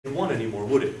1 anymore,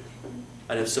 would it?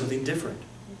 I'd have something different.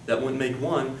 That wouldn't make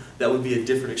 1, that would be a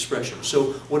different expression.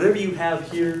 So whatever you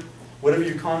have here, whatever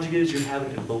your conjugate is, you're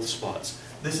having it in both spots.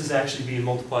 This is actually being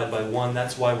multiplied by 1.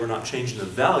 That's why we're not changing the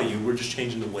value, we're just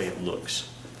changing the way it looks.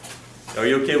 Are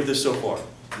you okay with this so far?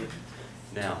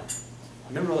 Now,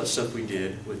 remember all that stuff we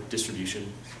did with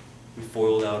distribution? We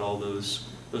FOILed out all those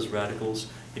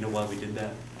radicals. You know why we did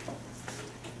that?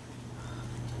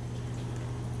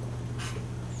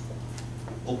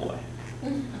 Oh boy.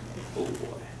 Oh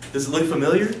boy. Does it look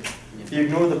familiar? If you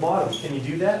ignore the bottom, can you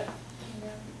do that?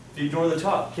 If you ignore the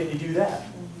top, can you do that?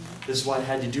 This is why I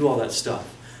had to do all that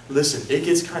stuff. Listen, it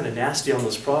gets kind of nasty on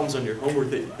those problems on your homework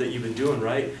that you've been doing,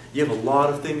 right? You have a lot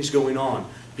of things going on.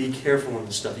 Be careful on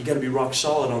this stuff. You got to be rock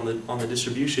solid on the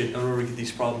distribution in order to get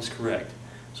these problems correct.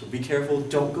 So be careful.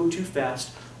 Don't go too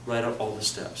fast. Write out all the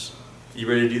steps. You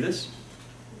ready to do this?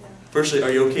 Yeah. Firstly, are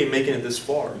you okay making it this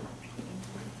far?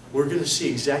 We're going to see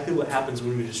exactly what happens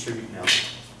when we distribute now.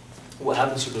 What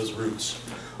happens to those roots?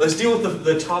 Let's deal with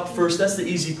the top first. That's the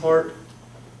easy part.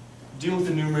 Deal with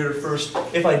the numerator first.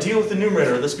 If I deal with the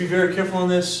numerator, let's be very careful on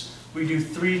this. We do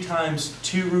 3 times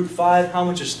 2 root 5. How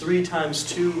much is 3 times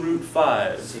 2 root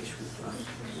 5? 6 root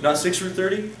 5. Not 6 root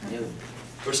 30? No.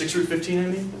 Or 6 root 15, I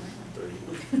mean? 30.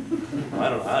 I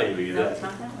don't know how you do No, that. it's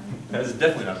not that one. That's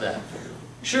definitely not that.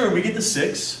 Sure, we get the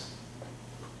 6,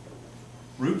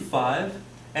 root 5,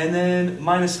 and then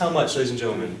minus how much, ladies and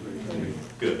gentlemen?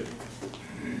 Good.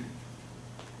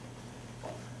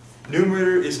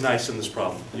 Numerator is nice in this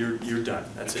problem. You're done.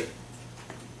 That's it.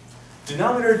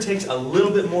 Denominator takes a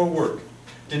little bit more work.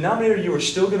 Denominator, you are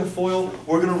still going to FOIL.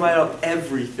 We're going to write out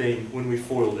everything when we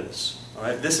FOIL this. All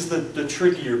right? This is the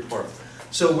trickier part.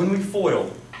 So when we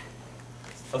FOIL,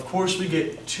 of course we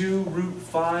get 2 root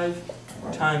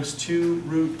 5 times 2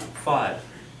 root 5.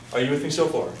 Are you with me so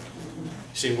far?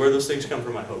 See where those things come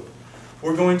from, I hope.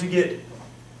 We're going to get,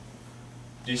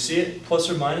 do you see it, plus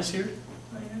or minus here?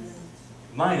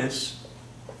 Minus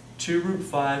 2 root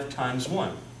 5 times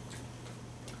 1.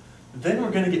 Then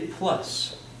we're going to get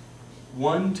plus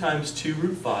 1 times 2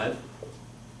 root 5.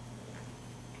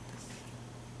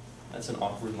 That's an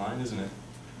awkward line, isn't it?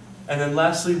 And then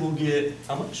lastly we'll get,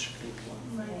 how much?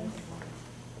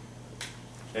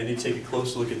 I need to take a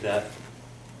close look at that.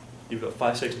 You've got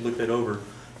 5 seconds to look that over.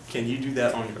 Can you do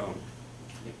that on your own?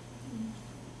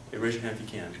 Okay, raise your hand if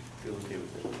you can. Feel okay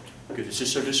with it. Good. It's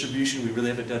just our distribution. We really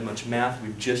haven't done much math.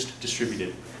 We've just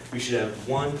distributed. We should have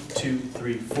 1, 2,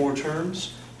 3, 4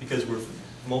 terms because we're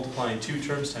multiplying 2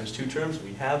 terms times 2 terms.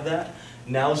 We have that.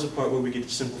 Now is the part where we get to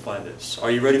simplify this.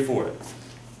 Are you ready for it?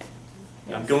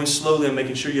 Yes. I'm going slowly. I'm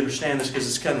making sure you understand this because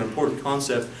it's kind of an important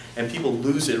concept and people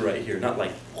lose it right here. Not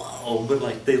like, whoa, but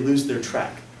like they lose their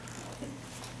track.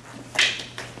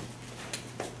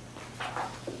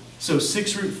 So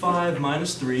 6 root 5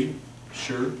 minus 3,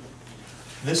 sure.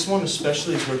 This one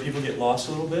especially is where people get lost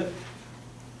a little bit.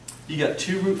 You got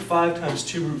 2 root 5 times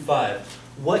 2 root 5.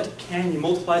 What can you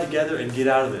multiply together and get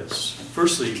out of this?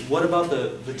 Firstly, what about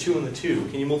the 2 and the 2?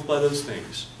 Can you multiply those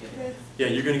things? Yeah,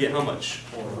 you're going to get how much?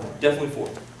 4. Definitely 4.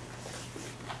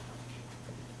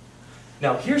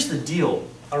 Now here's the deal,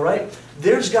 all right?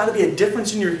 There's got to be a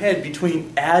difference in your head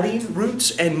between adding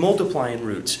roots and multiplying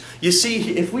roots. You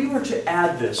see, if we were to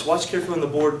add this, watch carefully on the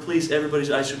board, please,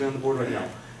 everybody's eyes should be on the board right now.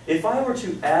 If I were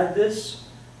to add this,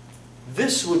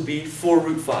 this would be 4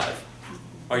 root 5.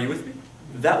 Are you with me?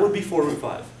 That would be 4 root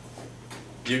 5.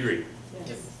 Do you agree?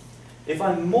 Yes. If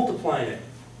I'm multiplying it,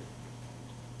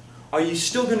 are you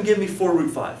still going to give me 4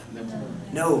 root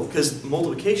 5? No, because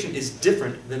multiplication is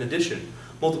different than addition.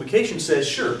 Multiplication says,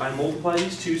 sure, I multiply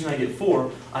these 2's and I get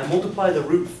 4. I multiply the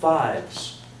root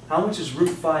 5's. How much is root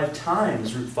 5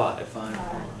 times root 5? 5.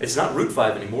 It's not root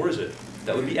 5 anymore, is it?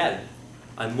 That would be added.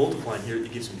 I'm multiplying here,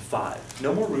 it gives me 5.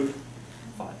 No more root,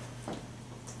 5.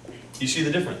 You see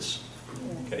the difference?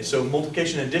 Okay, so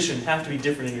multiplication and addition have to be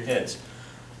different in your heads.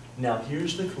 Now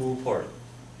here's the cool part.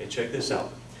 Okay, check this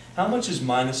out. How much is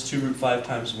minus 2 root 5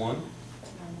 times 1?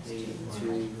 2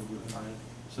 root 5.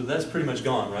 So that's pretty much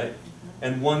gone, right?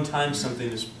 And 1 times something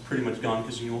is pretty much gone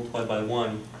because when you multiply by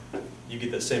 1, you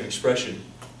get that same expression.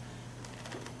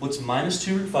 What's minus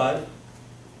 2 root 5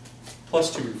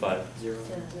 plus 2 root 5? 0.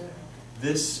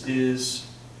 This is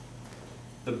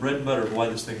the bread and butter of why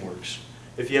this thing works.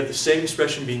 If you have the same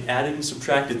expression being added and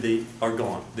subtracted, they are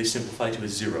gone. They simplify to a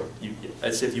 0.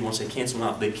 As if you want to say cancel them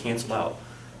out, they cancel out.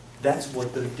 That's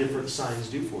what the different signs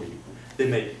do for you. They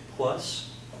make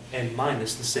plus and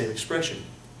minus the same expression.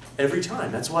 Every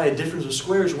time. That's why a difference of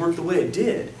squares worked the way it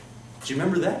did. Do you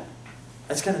remember that?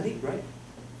 That's kind of neat, right?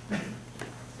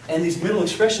 And these middle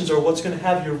expressions are what's going to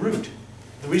have your root.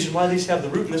 The reason why these have the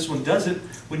root and this one doesn't,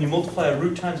 when you multiply a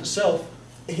root times itself,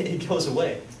 it goes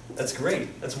away. That's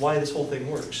great. That's why this whole thing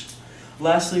works.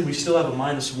 Lastly, we still have a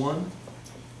 -1.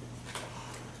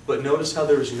 But notice how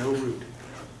there is no root.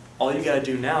 All you got to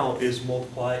do now is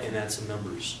multiply and add some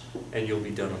numbers, and you'll be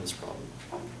done on this problem.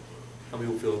 How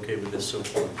many will feel okay with this so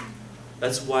far?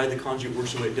 That's why the conjugate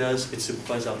works the way it does. It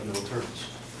simplifies out the middle terms.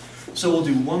 So we'll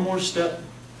do one more step.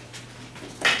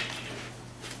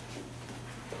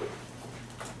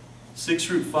 6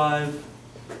 root 5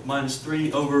 minus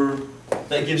 3 over,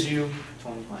 that gives you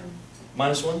 21.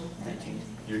 -1? 19.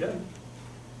 You're done.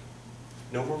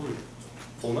 No more root.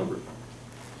 Full number.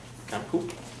 Kind of cool.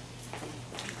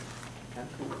 Kind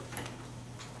of cool.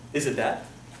 Is it that?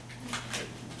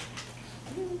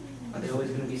 Are they always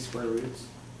going to be square roots?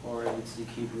 Or if it's the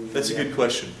cube root? That's a good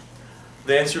question.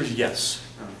 The answer is yes.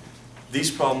 Oh.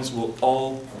 These problems will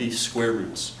all be square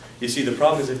roots. You see, the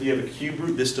problem is if you have a cube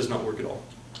root, this does not work at all.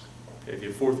 Okay, if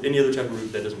you have any other type of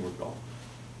root, that doesn't work at all.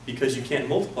 Because you can't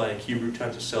multiply a cube root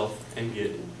times itself and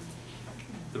get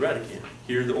the radicand.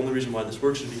 Here, the only reason why this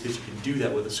works is because you can do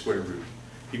that with a square root.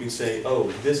 You can say,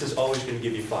 oh, this is always going to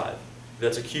give you 5. If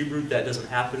that's a cube root, that doesn't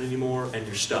happen anymore, and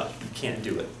you're stuck. You can't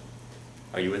do it.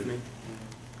 Are you with me?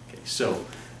 Okay, so,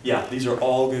 yeah, these are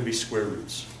all going to be square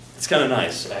roots. It's kind of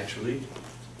nice, actually.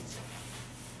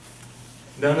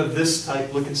 None of this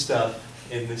type looking stuff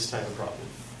in this type of problem.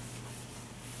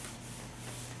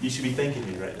 You should be thanking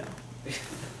me right now.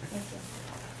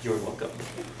 You're welcome.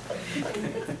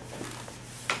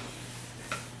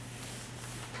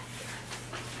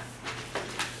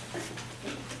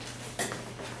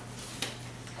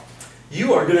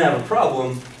 You are going to have a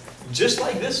problem just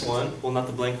like this one, well, not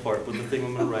the blank part, but the thing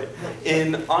I'm going to write,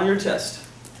 on your test.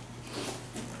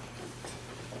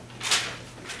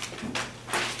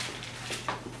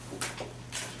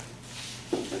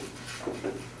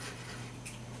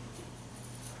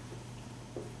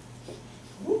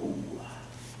 Woo.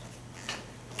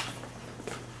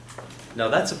 Now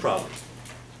that's a problem.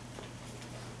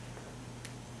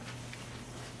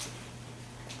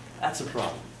 That's a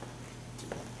problem.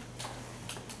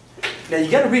 Now you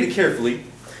got to read it carefully.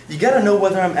 You got to know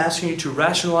whether I'm asking you to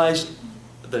rationalize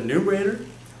the numerator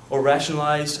or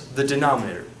rationalize the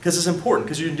denominator, because it's important,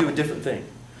 because you're going to do a different thing.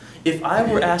 If I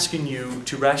were asking you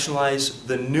to rationalize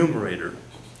the numerator,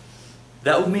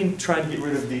 that would mean trying to get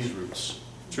rid of these roots.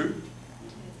 True?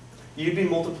 You'd be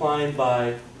multiplying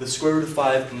by the square root of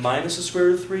 5 minus the square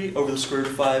root of 3 over the square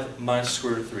root of 5 minus the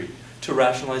square root of 3 to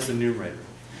rationalize the numerator.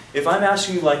 If I'm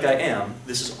asking you like I am,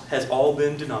 has all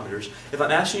been denominators, if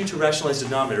I'm asking you to rationalize the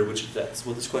denominator, which that's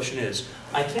what this question is,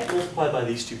 I can't multiply by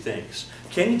these two things.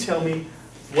 Can you tell me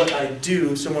what I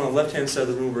do, someone on the left-hand side of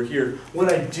the room over here, what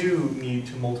I do need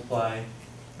to multiply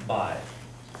by?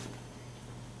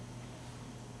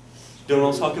 Don't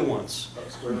all talk at once.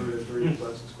 Square root of 3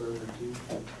 plus the square root of 2.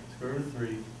 Square root of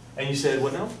 3. And you said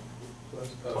what now? Plus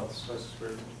the square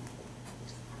root.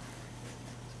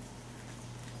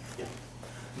 Yeah.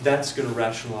 That's going to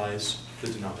rationalize the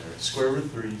denominator. Square root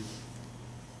of 3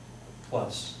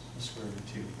 plus the square root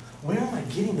of 2. Where am I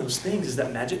getting those things? Is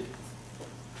that magic?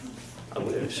 I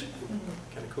wish.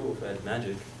 Kind of cool if I had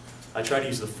magic. I try to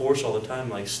use the Force all the time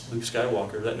like Luke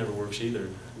Skywalker. That never works either.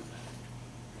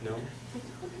 No?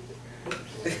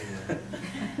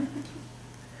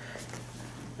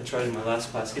 I tried in my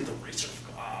last class, get the razor.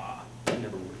 It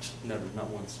never works. Never, not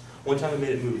once. One time I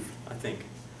made it move, I think.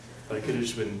 But I could have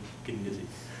just been getting dizzy.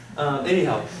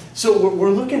 Anyhow, so we're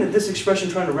looking at this expression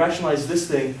trying to rationalize this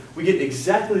thing. We get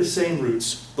exactly the same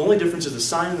roots. The only difference is the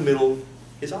sign in the middle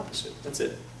is opposite. That's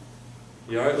it.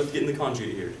 You all right? Let's get in the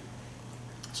conjugate here.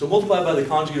 So multiply by the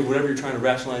conjugate of whatever you're trying to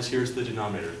rationalize here is the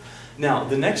denominator. Now,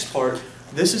 the next part,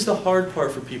 this is the hard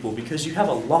part for people because you have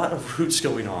a lot of roots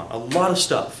going on, a lot of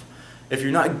stuff. If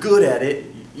you're not good at it,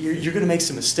 you're going to make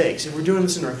some mistakes. If we're doing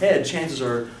this in our head, chances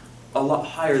are a lot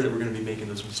higher that we're going to be making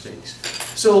those mistakes.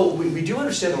 So we do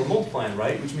understand that we're multiplying,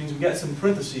 right? Which means we've got some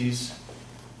parentheses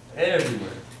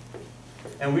everywhere.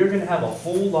 And we're going to have a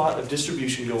whole lot of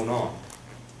distribution going on.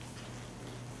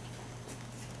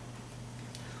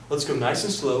 Let's go nice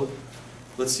and slow.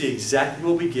 Let's see exactly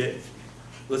what we get.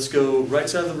 Let's go right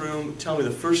side of the room. Tell me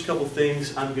the first couple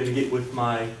things I'm going to get with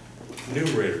my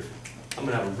numerator. I'm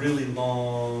going to have a really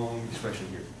long expression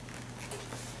here.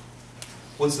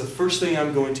 What's the first thing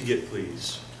I'm going to get,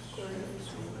 please?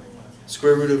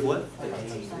 Square root of what?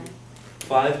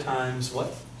 5 times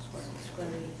what?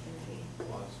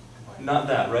 Not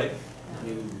that, right?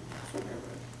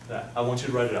 That. I want you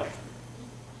to write it out.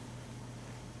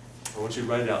 I want you to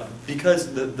write it out.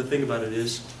 Because the thing about it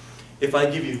is, if I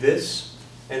give you this,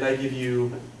 and I give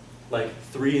you like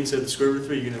 3 instead of the square root of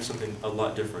 3, you're going to have something a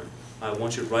lot different. I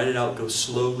want you to write it out, go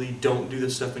slowly, don't do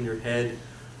this stuff in your head,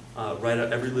 write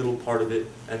out every little part of it,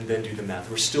 and then do the math.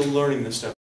 We're still learning this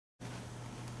stuff.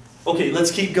 Okay, let's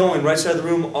keep going. Right side of the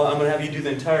room, I'm going to have you do the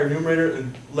entire numerator,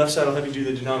 and left side I'll have you do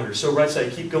the denominator. So right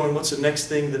side, keep going. What's the next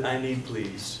thing that I need,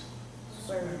 please?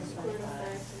 Square root of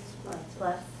 5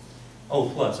 plus. Oh,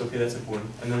 plus. Okay, that's important.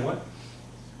 And then what?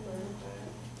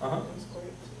 Uh-huh.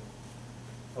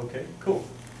 Okay, cool.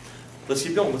 Let's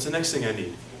keep going. What's the next thing I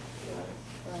need?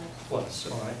 Plus.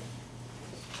 All right.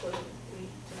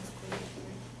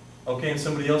 Okay, and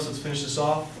somebody else, let's finish this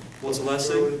off. What's the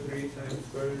last thing? 3 times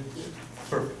square root of 2.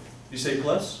 Perfect. You say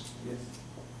plus? Yes.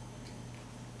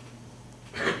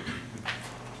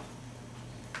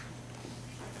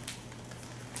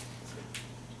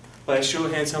 By a show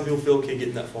of hands, how many people feel okay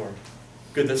getting that far?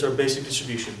 Good, that's our basic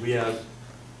distribution. We have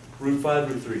root 5,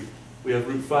 root 3. We have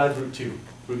root 5, root 2.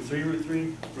 Root 3, root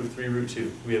 3, root 3, root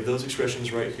 2. We have those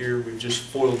expressions right here. We've just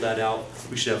FOILed that out.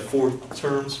 We should have 4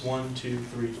 terms. 1, 2,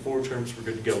 3, 4 terms. We're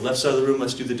good to go. Left side of the room,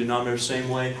 let's do the denominator same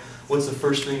way. What's the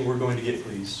first thing we're going to get,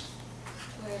 please?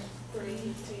 Square root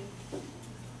of 3.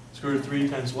 Square root of 3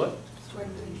 times what? Square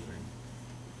root of 3.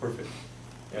 Perfect.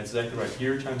 Yeah, that's exactly right.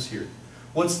 Here times here.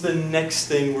 What's the next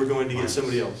thing we're going to get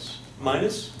somebody else?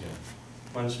 Minus? Yeah.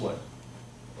 Minus what?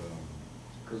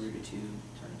 Square root of 2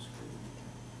 times square root of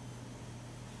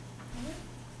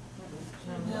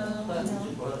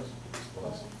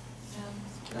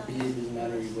 2. It doesn't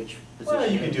matter which position. Well,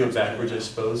 you can do it backwards, I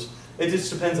suppose. It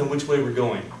just depends on which way we're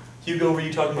going. Hugo, were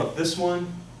you talking about this one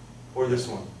or this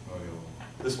one? Oh, yeah.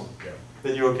 This one. Yeah.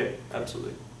 Then you're okay.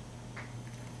 Absolutely.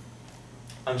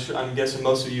 I'm guessing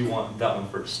most of you want that one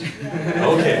first. Yeah.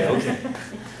 Okay, okay.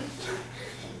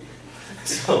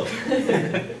 So,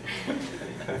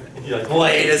 you're like,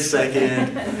 wait a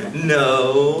second.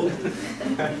 No.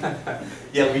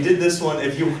 Yeah, we did this one.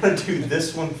 If you want to do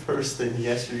this one first, then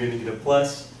yes, you're going to get a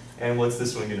plus. And what's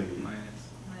this one going to be? Minus.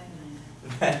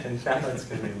 And now it's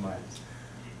going to be a minus.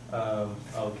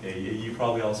 Okay, you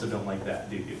probably also don't like that,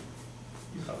 do you?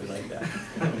 You probably like that.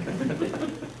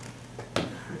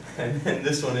 And then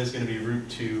this one is going to be root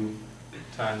 2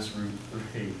 times root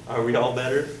 3. Are we all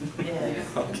better? Yeah.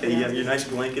 Okay, you have your nice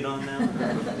blanket on now?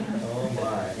 Oh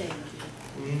my.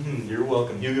 You're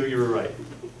welcome. Hugo, you were right.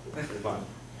 You're fine.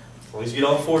 As long as you get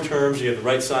all 4 terms, you have the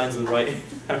right signs and the right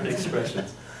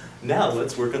expressions. Now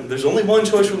let's work on, there's only one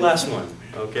choice for the last one.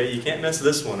 Okay, you can't mess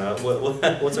this one up.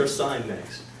 What's our sign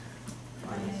next?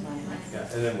 Yeah,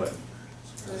 and then what?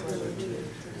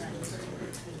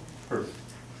 Perfect.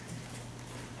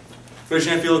 Raise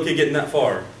your hand, feel okay getting that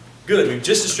far? Good, we've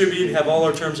just distributed, have all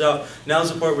our terms out. Now's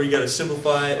the part where you got to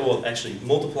simplify, well actually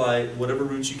multiply whatever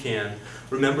roots you can.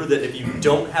 Remember that if you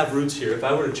don't have roots here, if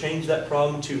I were to change that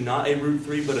problem to not a root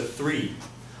 3 but a 3,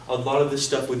 a lot of this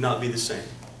stuff would not be the same.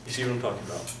 You see what I'm talking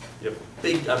about? Yep,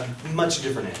 big, much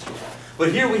different answer.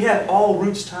 But here we have all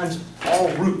roots times all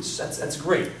roots. That's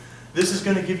great. This is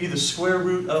going to give you the square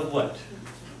root of what?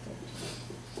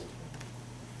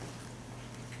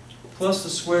 Plus the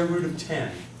square root of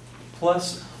 10.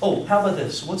 Plus, oh, how about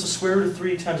this? What's the square root of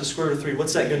 3 times the square root of 3?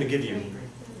 What's that going to give you?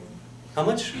 How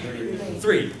much?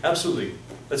 3, absolutely.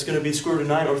 That's going to be square root of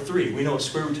 9 or 3. We know a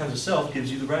square root times itself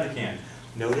gives you the radicand.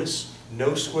 Notice,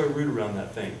 no square root around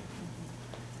that thing.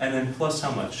 And then plus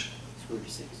how much? Square root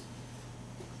of 6.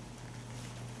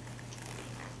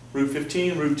 Root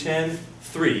 15, root 10,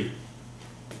 3.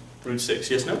 Root 6,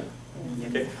 yes, no?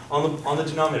 Okay. On the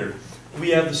denominator,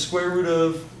 we have the square root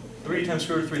of 3 times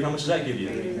square root of 3. How much does that give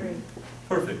you?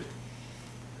 Perfect.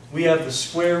 We have the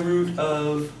square root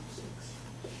of,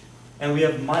 and we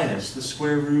have minus the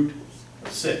square root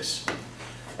of 6.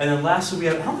 And then lastly we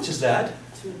have, how much is that?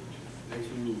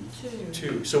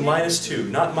 2. So minus 2,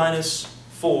 not minus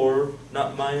 4,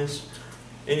 not minus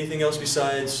anything else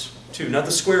besides 2. Not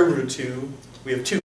the square root of 2, we have 2.